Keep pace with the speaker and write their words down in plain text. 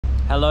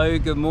Hello,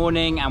 good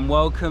morning and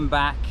welcome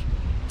back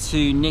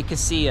to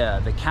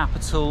Nicosia, the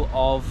capital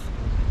of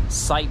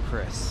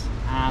Cyprus.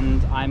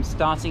 And I'm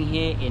starting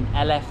here in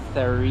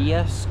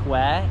Eleftheria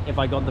Square, if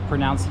I got the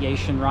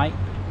pronunciation right,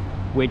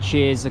 which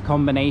is a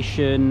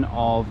combination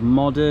of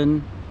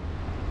modern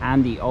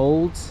and the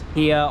old.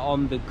 Here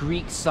on the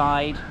Greek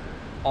side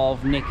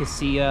of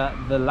Nicosia,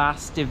 the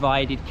last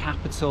divided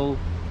capital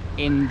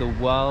in the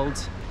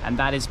world, and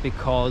that is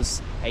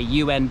because a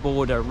UN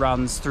border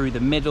runs through the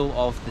middle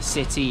of the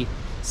city,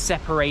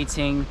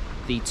 separating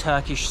the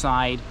Turkish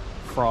side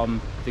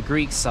from the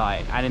Greek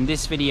side. And in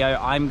this video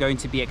I'm going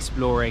to be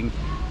exploring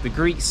the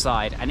Greek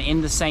side, and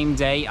in the same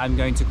day I'm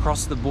going to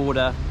cross the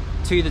border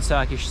to the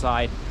Turkish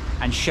side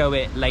and show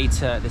it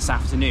later this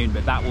afternoon,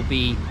 but that will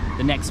be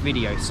the next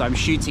video. So I'm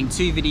shooting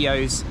 2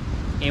 videos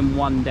in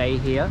one day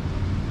here,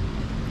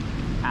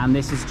 and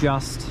this is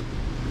just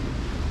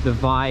the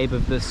vibe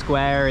of the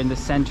square in the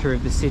center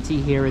of the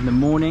city here in the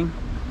morning.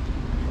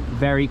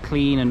 Very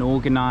clean and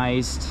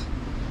organized,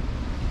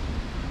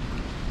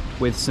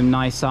 with some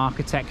nice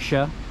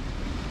architecture.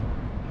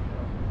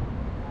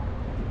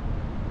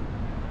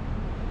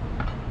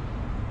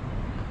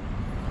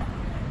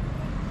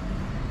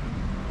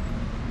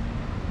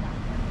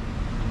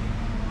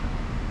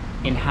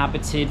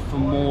 Inhabited for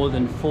more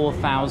than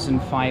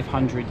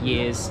 4,500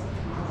 years,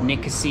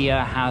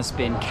 Nicosia has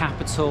been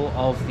capital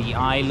of the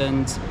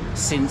island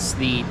since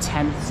the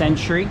 10th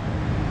century.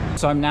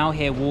 So I'm now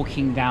here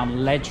walking down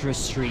Ledra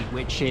Street,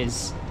 which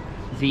is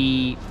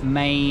the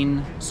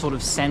main sort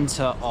of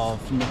center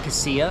of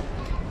Nicosia,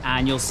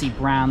 and you'll see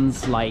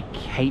brands like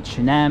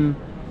H&M,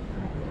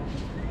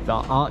 the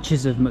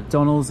arches of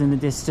McDonald's in the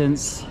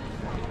distance,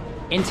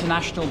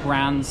 international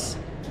brands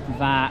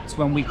that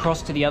when we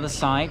cross to the other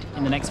side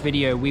in the next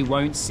video we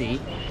won't see,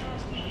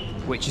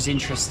 which is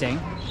interesting.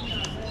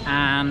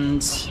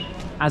 And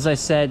as I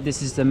said,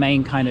 this is the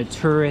main kind of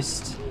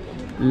tourist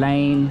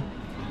lane.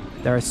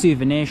 There are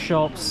souvenir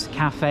shops,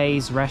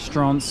 cafes,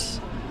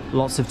 restaurants.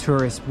 Lots of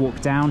tourists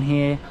walk down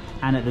here,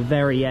 and at the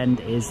very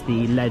end is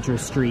the Ledra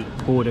Street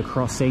border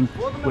crossing,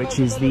 which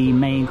is the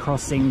main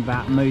crossing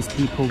that most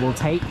people will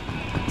take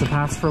to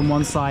pass from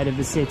one side of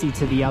the city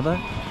to the other.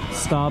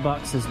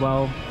 Starbucks as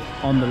well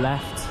on the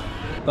left.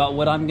 But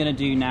what I'm gonna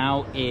do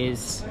now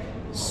is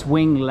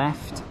swing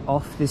left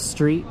off this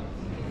street.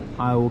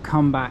 I will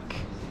come back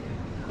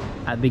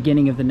at the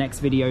beginning of the next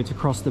video to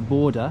cross the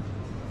border.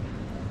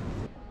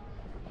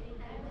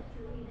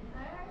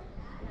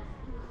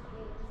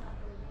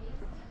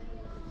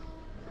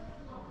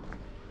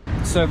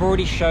 So I've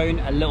already shown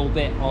a little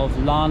bit of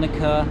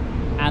Larnaca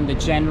and the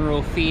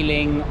general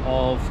feeling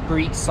of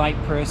Greek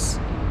Cyprus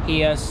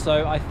here.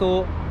 So I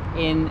thought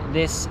in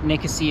this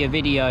Nicosia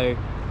video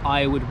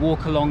I would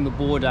walk along the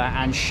border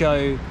and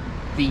show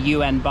the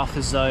UN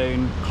buffer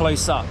zone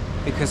close up,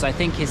 because I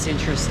think it's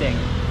interesting.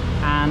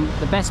 And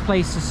the best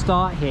place to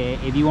start here,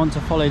 if you want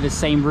to follow the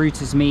same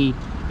route as me,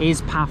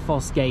 is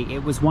Paphos Gate.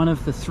 It was one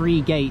of the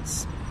 3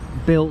 gates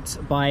built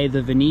by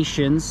the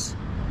Venetians,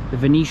 the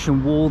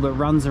Venetian wall that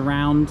runs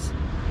around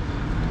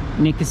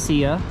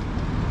Nicosia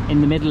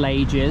in the Middle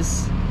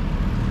Ages.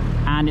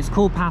 And it's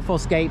called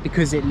Paphos Gate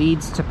because it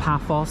leads to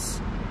Paphos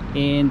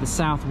in the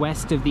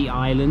southwest of the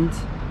island.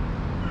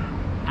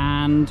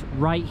 And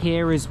right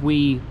here, as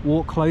we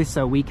walk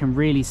closer, we can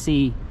really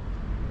see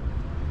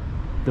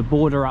the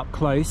border up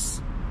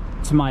close.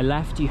 To my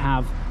left you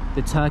have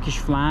the Turkish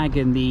flag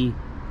and the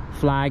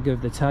flag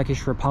of the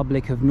Turkish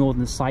Republic of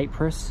Northern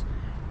Cyprus,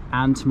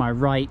 and to my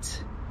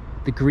right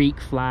the Greek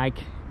flag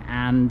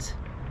and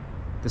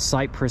the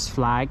Cyprus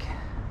flag.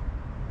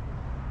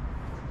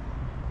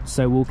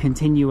 So we'll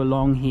continue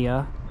along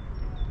here.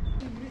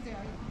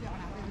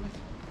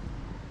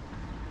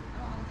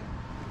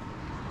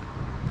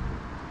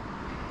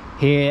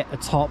 Here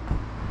atop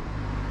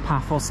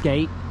Paphos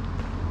Gate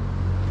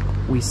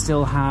we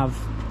still have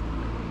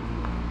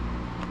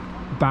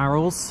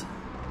barrels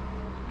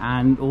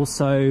and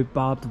also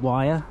barbed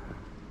wire.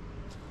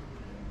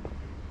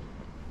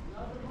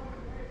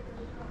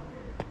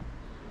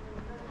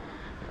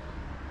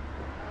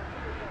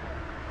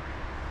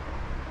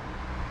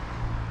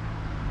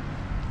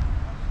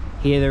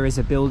 Here there is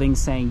a building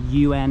saying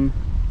UN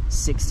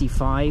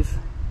 65.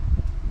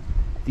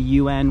 The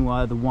UN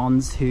were the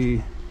ones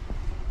who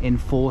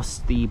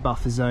enforced the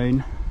buffer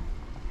zone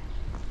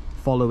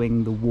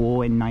following the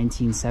war in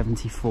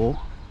 1974.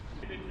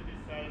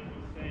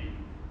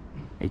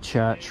 A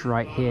church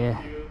right here.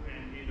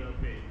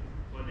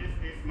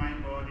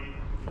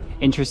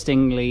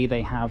 Interestingly,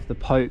 they have the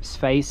Pope's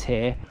face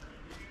here.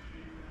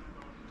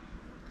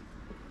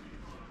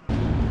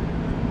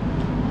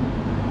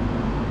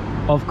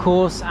 Of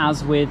course,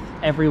 as with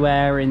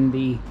everywhere in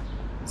the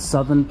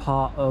southern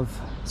part of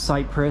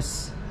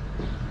Cyprus,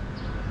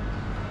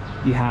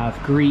 you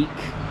have Greek,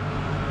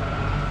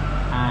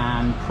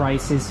 and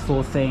prices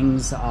for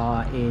things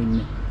are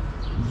in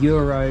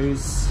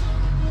euros.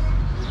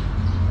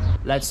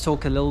 Let's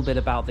talk a little bit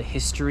about the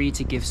history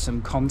to give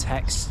some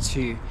context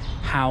to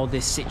how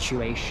this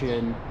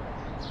situation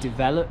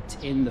developed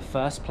in the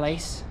first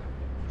place.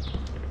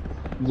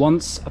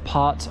 Once a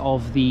part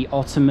of the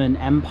Ottoman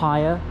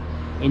Empire,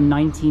 in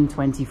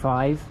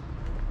 1925,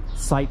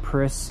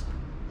 Cyprus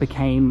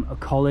became a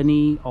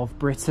colony of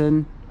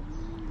Britain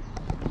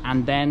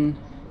and then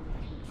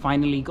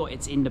finally got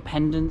its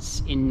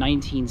independence in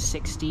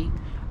 1960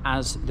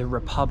 as the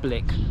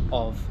Republic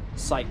of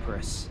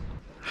Cyprus.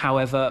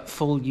 However,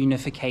 full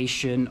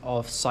unification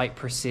of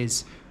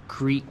Cyprus's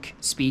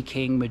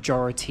Greek-speaking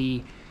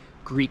majority,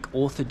 Greek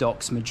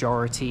Orthodox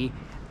majority,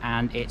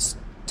 and its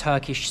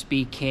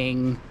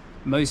Turkish-speaking,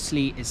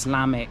 mostly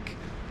Islamic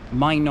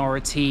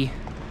minority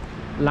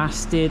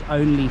lasted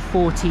only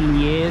 14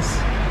 years.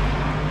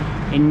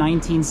 In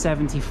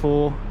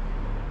 1974,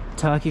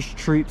 Turkish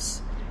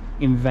troops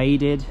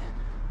invaded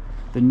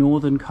the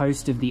northern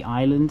coast of the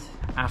island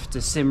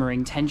after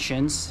simmering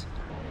tensions.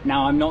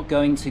 Now, I'm not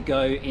going to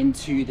go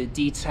into the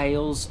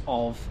details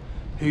of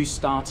who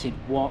started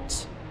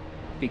what,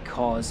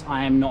 because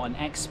I am not an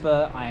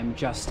expert. I am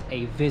just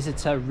a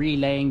visitor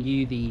relaying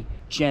you the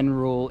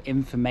general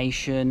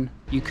information.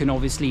 You can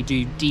obviously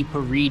do deeper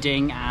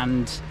reading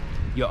and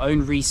your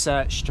own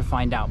research to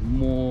find out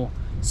more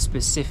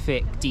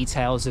specific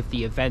details of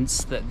the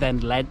events that then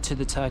led to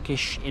the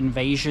Turkish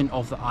invasion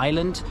of the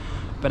island.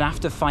 But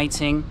after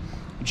fighting,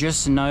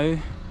 just know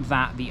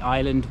that the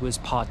island was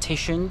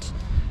partitioned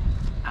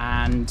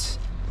and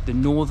the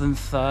northern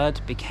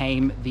third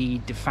became the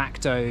de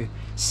facto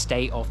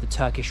state of the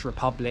Turkish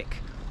Republic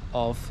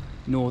of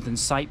Northern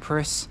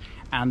Cyprus,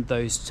 and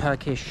those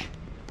Turkish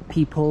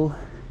people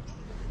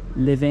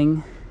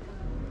living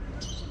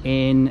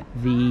in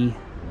the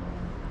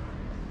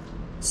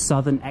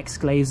southern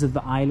exclaves of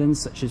the island,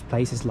 such as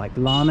places like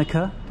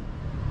Larnaca,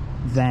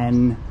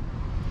 then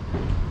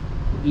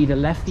either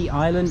left the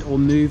island or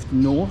moved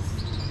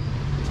north.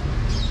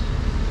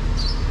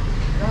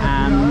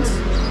 And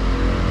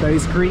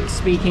those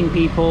Greek-speaking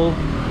people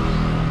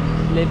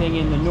living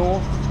in the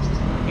north,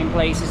 in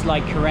places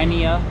like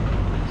Kyrenia,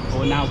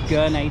 or now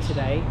Gurney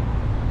today,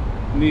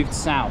 moved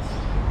south.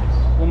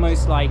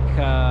 Almost like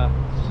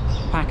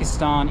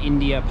Pakistan,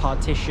 India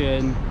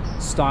partition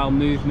style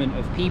movement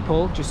of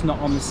people, just not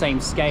on the same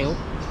scale.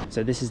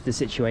 So this is the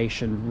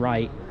situation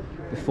right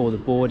before the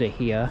border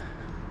here.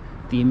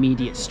 The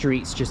immediate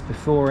streets just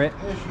before it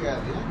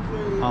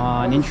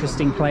are an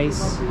interesting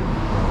place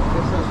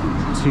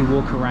to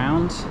walk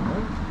around.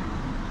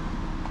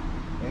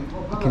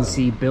 You can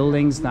see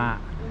buildings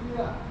that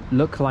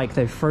look like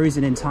they've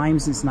frozen in time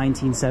since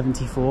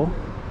 1974,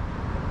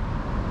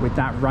 with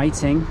that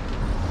writing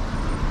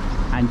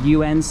and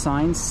UN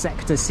signs,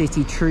 Sector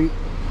City Troop,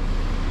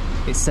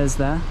 it says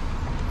there,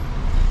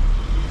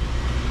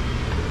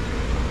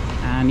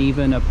 and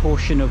even a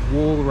portion of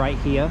wall right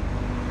here.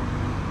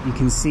 You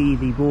can see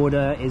the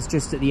border is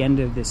just at the end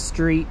of this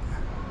street.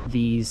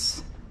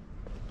 These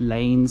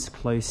lanes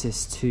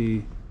closest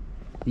to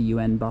the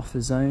UN buffer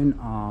zone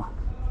are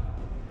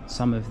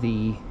some of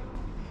the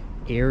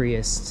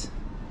eeriest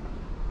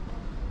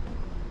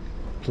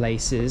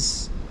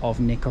places of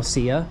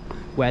Nicosia,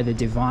 where the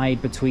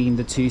divide between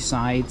the two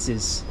sides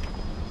is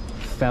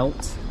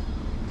felt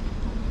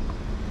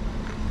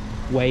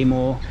way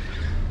more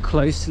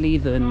closely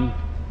than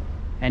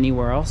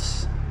anywhere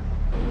else.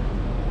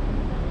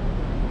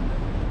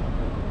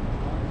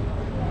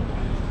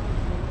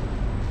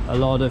 A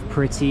lot of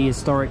pretty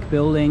historic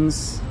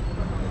buildings,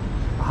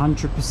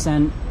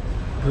 100%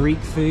 Greek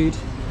food.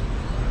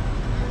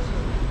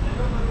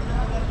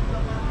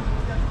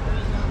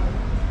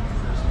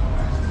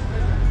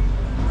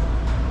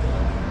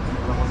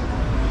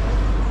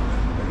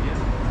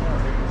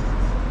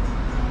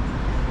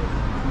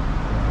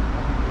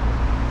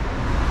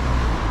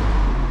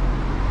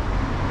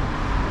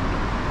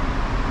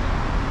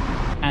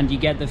 And you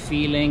get the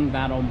feeling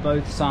that on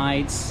both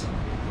sides,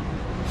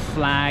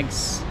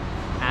 flags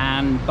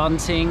and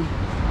bunting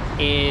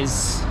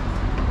is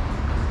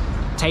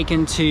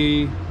taken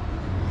to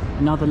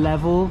another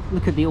level.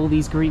 Look at all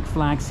these Greek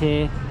flags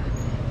here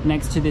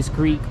next to this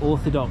Greek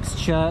Orthodox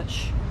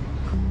church.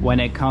 When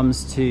it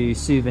comes to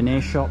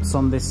souvenir shops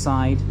on this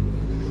side,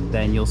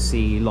 then you'll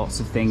see lots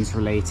of things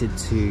related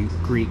to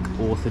Greek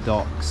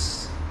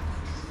Orthodox.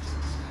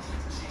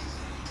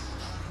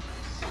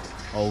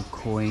 Old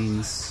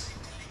coins.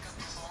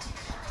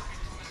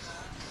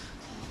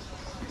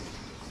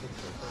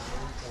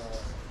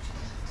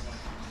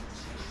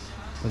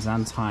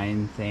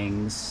 Byzantine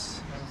things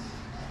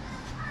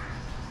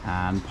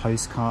and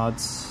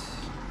postcards.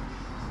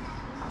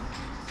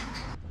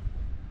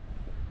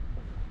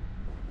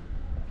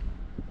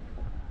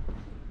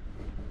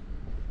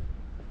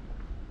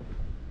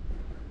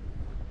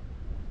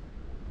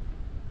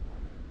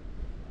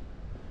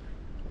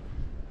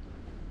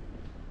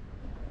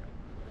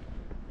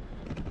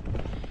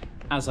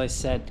 As I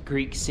said,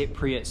 Greek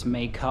Cypriots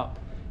make up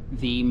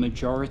the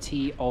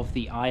majority of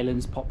the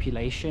island's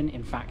population.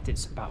 In fact,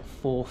 it's about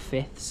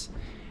 4/5,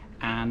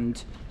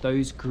 and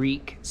those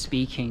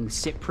Greek-speaking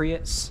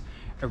Cypriots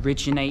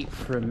originate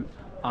from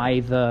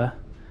either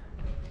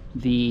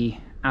the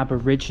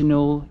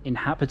Aboriginal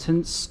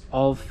inhabitants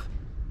of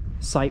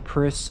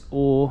Cyprus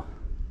or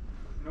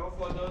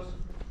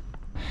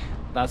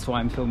That's why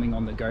I'm filming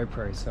on the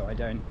GoPro, so I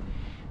don't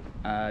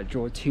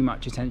draw too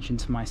much attention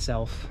to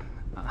myself.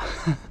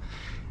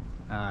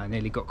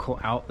 Nearly got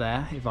caught out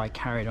there. If I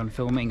carried on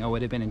filming, I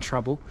would have been in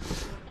trouble.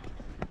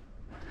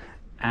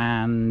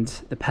 And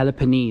the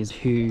Peloponnese,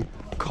 who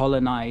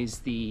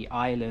colonized the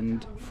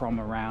island from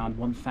around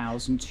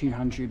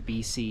 1200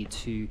 BC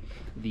to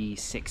the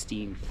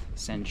 16th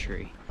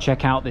century.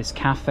 Check out this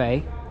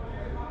cafe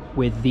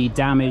with the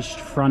damaged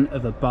front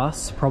of a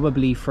bus,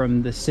 probably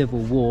from the Civil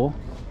War.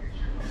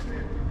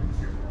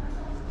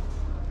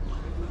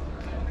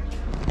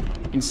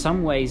 In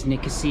some ways,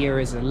 Nicosia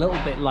is a little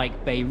bit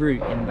like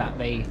Beirut in that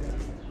they,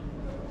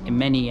 in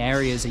many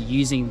areas, are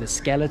using the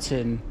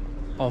skeleton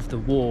of the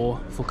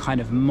war for kind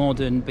of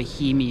modern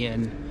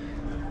bohemian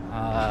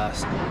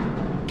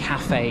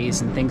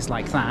cafes and things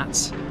like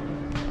that.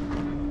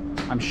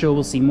 I'm sure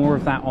we'll see more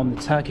of that on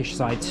the Turkish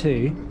side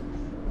too.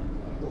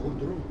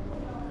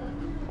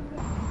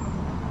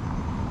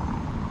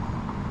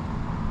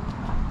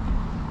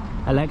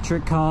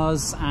 Electric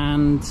cars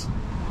and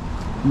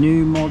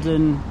new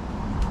modern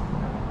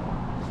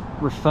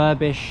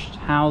refurbished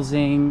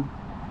housing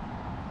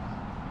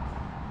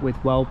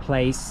with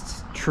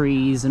well-placed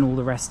trees and all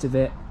the rest of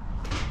it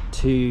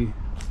to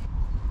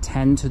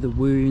tend to the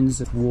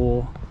wounds of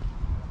war.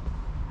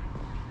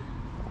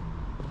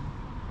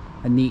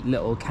 A neat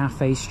little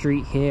cafe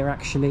street here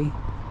actually.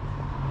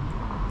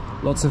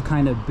 Lots of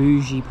kind of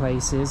bougie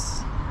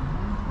places,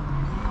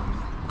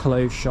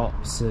 clothes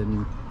shops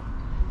and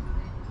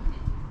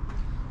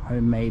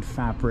homemade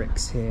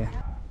fabrics here.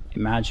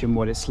 Imagine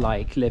what it's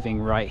like living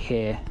right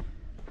here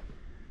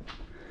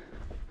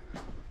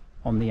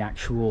on the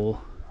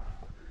actual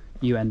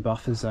UN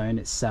buffer zone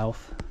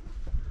itself.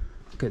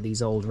 Look at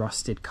these old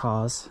rusted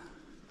cars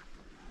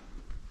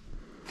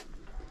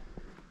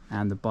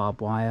and the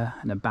barbed wire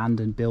and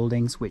abandoned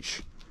buildings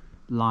which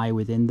lie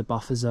within the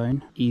buffer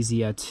zone.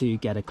 Easier to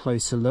get a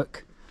closer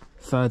look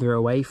further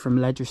away from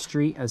Ledger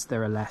Street as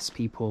there are less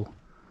people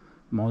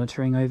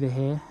monitoring over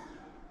here.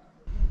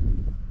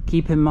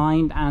 Keep in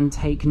mind and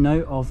take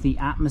note of the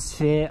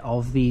atmosphere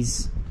of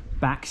these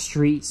back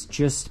streets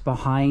just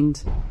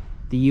behind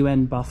the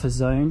UN buffer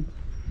zone,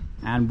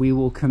 and we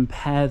will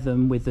compare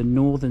them with the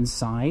northern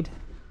side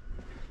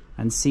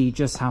and see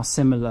just how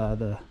similar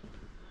the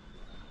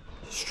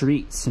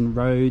streets and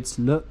roads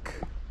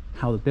look,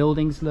 how the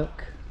buildings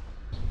look.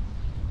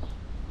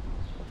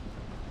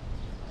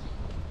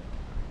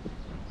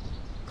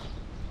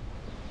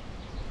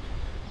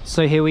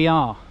 So here we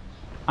are.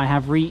 I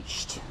have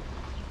reached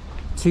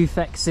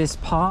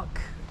Tufexis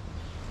Park.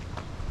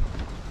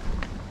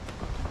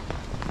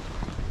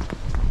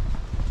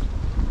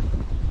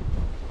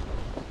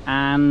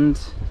 And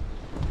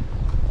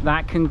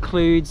that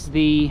concludes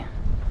the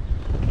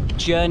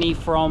journey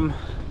from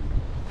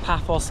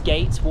Paphos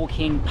Gate,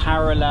 walking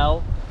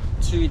parallel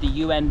to the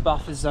UN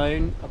buffer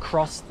zone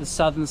across the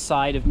southern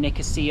side of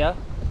Nicosia.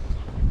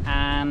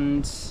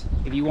 And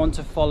if you want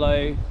to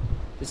follow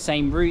the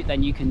same route,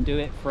 then you can do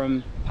it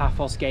from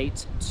Paphos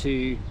Gate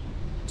to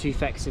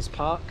Tufexis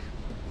Park.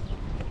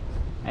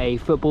 A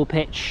football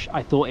pitch.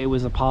 I thought it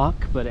was a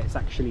park, but it's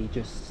actually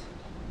just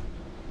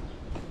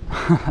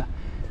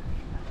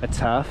a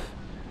turf.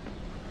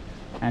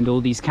 And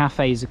all these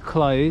cafes are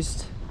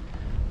closed.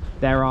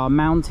 There are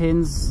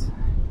mountains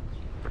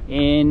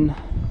in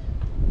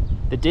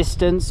the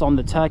distance on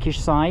the Turkish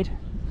side.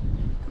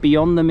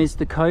 Beyond them is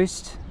the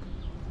coast.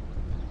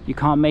 You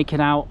can't make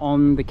it out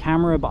on the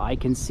camera, but I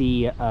can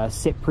see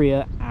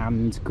Cypriot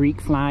and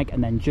Greek flag,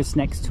 and then just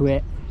next to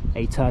it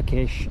a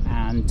Turkish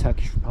and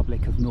Turkish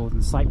Republic of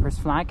Northern Cyprus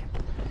flag.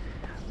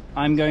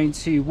 I'm going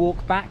to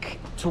walk back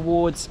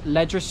towards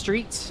Ledger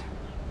Street.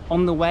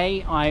 On the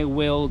way I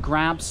will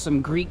grab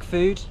some Greek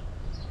food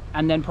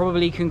and then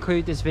probably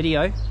conclude this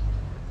video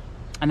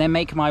and then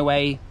make my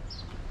way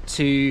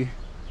to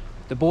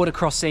the border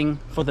crossing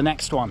for the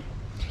next one.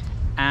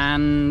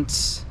 And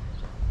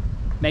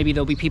maybe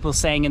there'll be people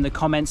saying in the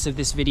comments of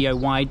this video,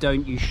 why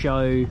don't you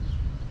show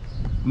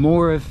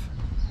more of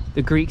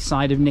the Greek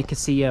side of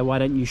Nicosia? Why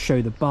don't you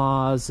show the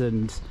bars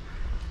and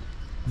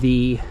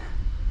the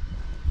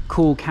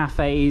cool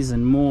cafes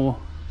and more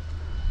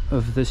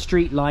of the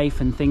street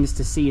life and things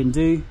to see and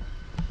do?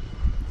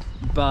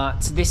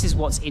 But this is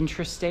what's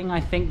interesting. I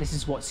think this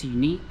is what's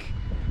unique.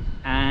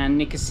 And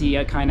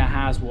Nicosia kind of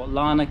has what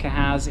Larnaca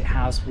has. It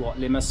has what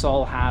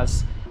Limassol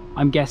has.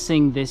 I'm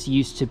guessing this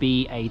used to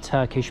be a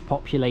Turkish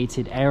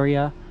populated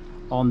area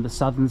on the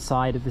southern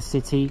side of the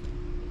city,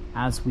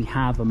 as we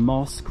have a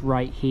mosque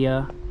right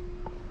here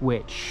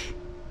which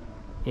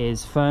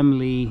is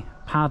firmly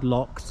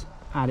padlocked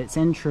at its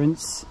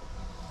entrance.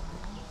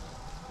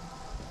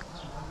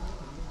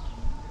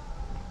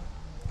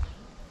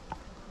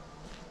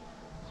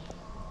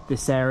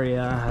 This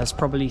area has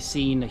probably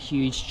seen a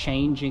huge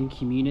change in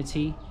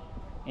community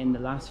in the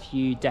last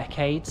few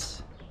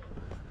decades.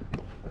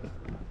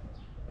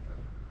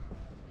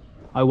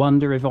 I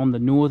wonder if on the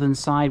northern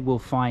side we'll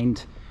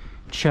find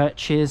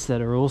churches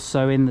that are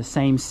also in the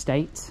same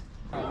state.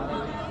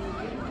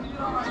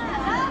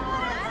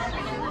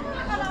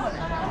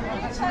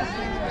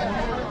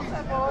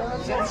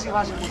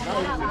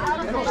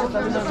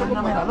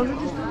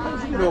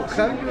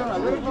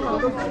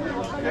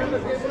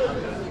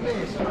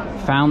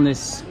 Found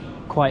this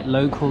quite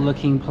local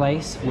looking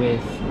place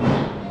with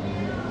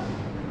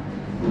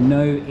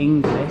no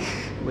English,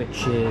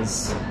 which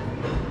is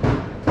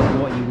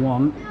what you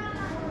want.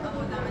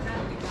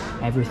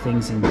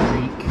 Everything's in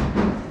Greek.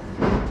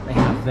 They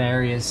have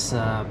various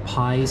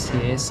pies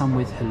here, some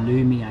with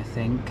halloumi I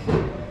think,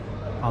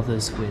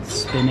 others with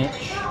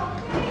spinach,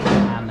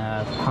 and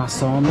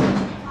croissant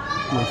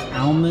with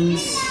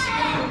almonds,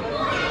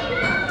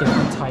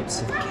 different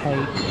types of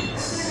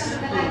cakes.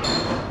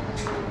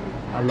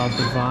 I love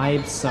the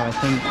vibes, so I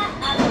think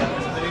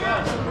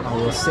I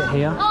will sit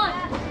here.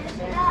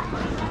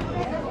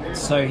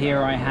 So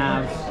here I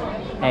have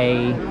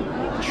a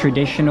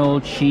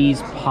traditional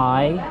cheese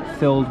pie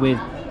filled with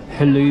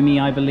halloumi,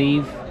 I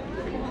believe,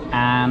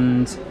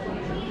 and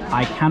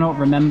I cannot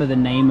remember the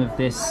name of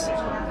this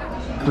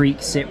Greek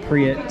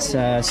Cypriot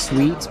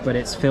sweet, but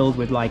it's filled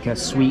with like a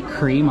sweet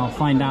cream. I'll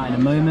find out in a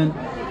moment.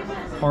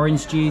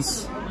 Orange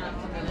juice.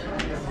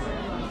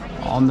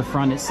 On the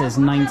front it says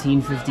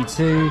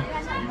 1952.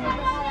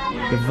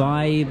 The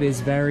vibe is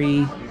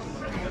very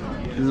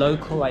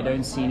local. I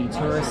don't see any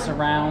tourists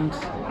around.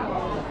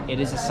 It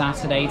is a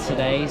Saturday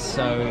today,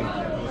 so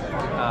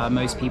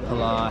most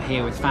people are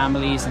here with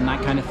families and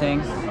that kind of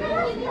thing.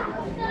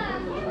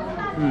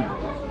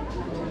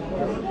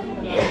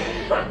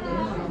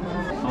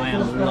 I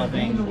am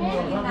loving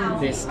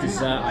this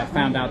dessert. I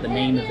found out the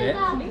name of it.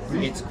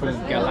 It's called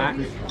galak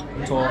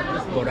to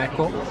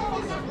boreko,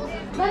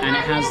 and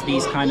it has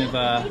these kind of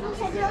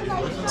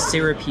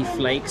syrupy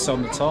flakes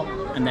on the top,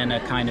 and then a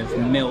kind of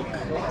milk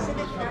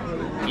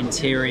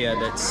interior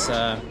that's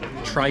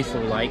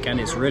trifle-like, and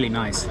it's really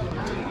nice.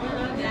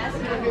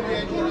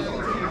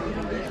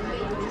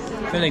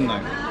 Filling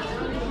though,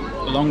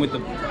 along with the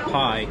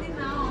pie.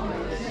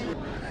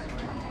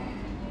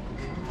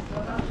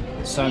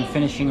 So I'm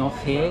finishing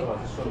off here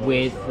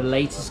with the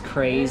latest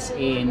craze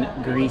in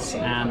Greece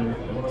and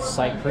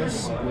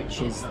Cyprus,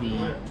 which is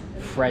the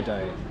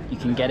Freddo. You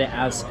can get it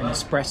as an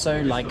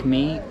espresso like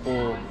me,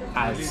 or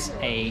as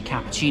a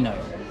cappuccino.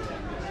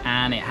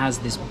 And it has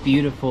this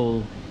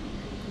beautiful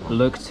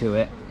look to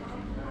it.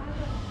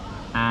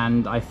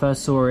 And I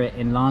first saw it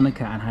in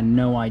Larnaca and had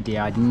no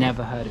idea. I'd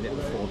never heard of it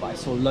before, but I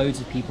saw loads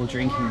of people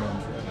drinking them.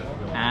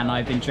 And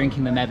I've been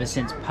drinking them ever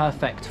since.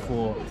 Perfect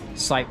for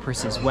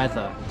Cyprus's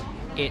weather.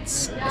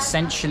 It's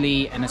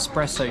essentially an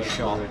espresso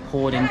shot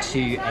poured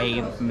into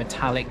a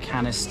metallic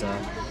canister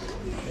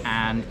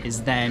and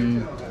is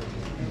then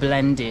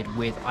blended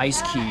with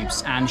ice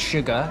cubes and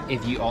sugar,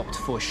 if you opt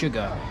for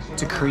sugar,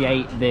 to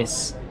create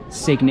this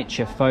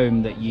signature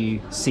foam that you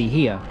see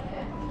here.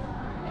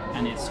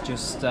 And it's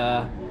just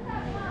an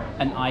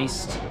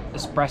iced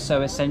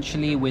espresso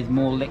essentially with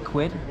more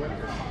liquid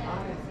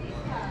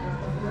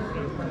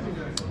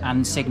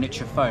and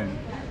signature foam,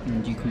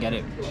 and you can get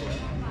it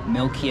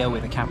milkier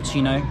with a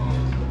cappuccino,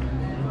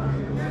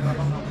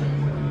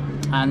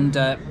 and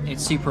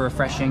it's super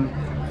refreshing,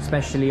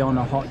 especially on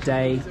a hot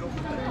day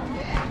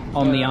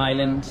on the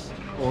island,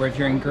 or if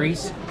you're in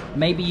Greece.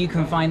 Maybe you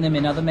can find them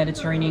in other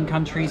Mediterranean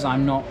countries,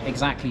 I'm not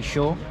exactly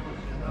sure,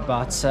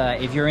 but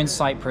if you're in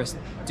Cyprus,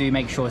 do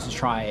make sure to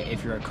try it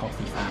if you're a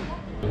coffee fan.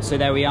 So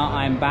there we are,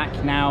 I'm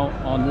back now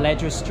on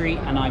Ledra Street,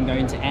 and I'm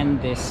going to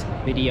end this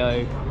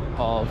video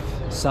of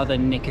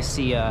southern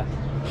Nicosia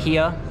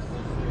here.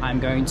 I'm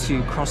going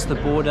to cross the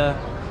border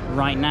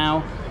right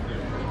now,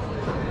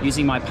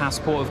 using my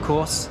passport of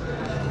course,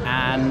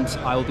 and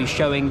I will be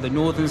showing the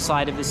northern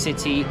side of the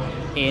city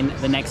in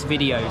the next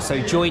video.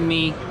 So join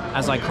me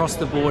as I cross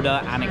the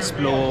border and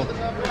explore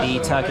the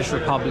Turkish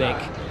Republic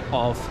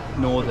of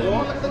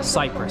Northern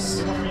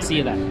Cyprus. See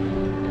you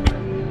then.